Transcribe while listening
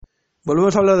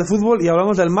Volvemos a hablar de fútbol y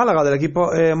hablamos del Málaga, del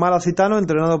equipo malacitano,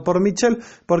 entrenado por Michel,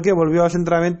 porque volvió a los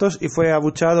entrenamientos y fue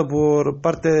abucheado por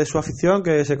parte de su afición,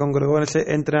 que se congregó en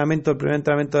ese entrenamiento, el primer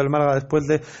entrenamiento del Málaga después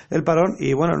del parón.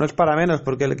 Y bueno, no es para menos,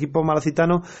 porque el equipo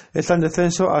malacitano está en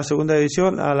descenso a segunda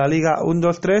división, a la Liga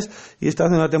 1-2-3, y está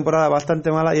haciendo una temporada bastante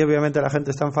mala, y obviamente la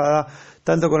gente está enfadada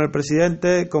tanto con el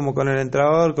presidente como con el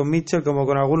entrenador, con Michel, como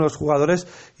con algunos jugadores,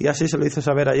 y así se lo hizo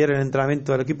saber ayer en el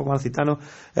entrenamiento del equipo malacitano.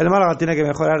 El Málaga tiene que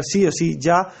mejorar sí o sí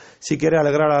ya, si quiere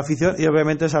alegrar a la afición y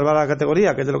obviamente salvar a la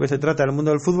categoría, que es de lo que se trata en el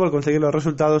mundo del fútbol, conseguir los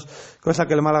resultados, cosa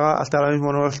que el Málaga hasta ahora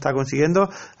mismo no lo está consiguiendo.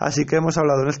 Así que hemos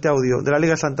hablado en este audio de la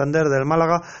Liga Santander, del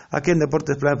Málaga, aquí en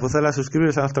Deportes Play Pucela.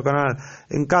 Suscribiros a nuestro canal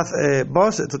en Caz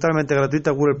Boss, totalmente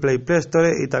gratuito, Google Play, Play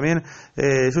Store, y también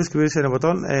suscribirse en el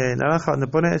botón naranja donde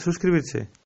pone suscribirse.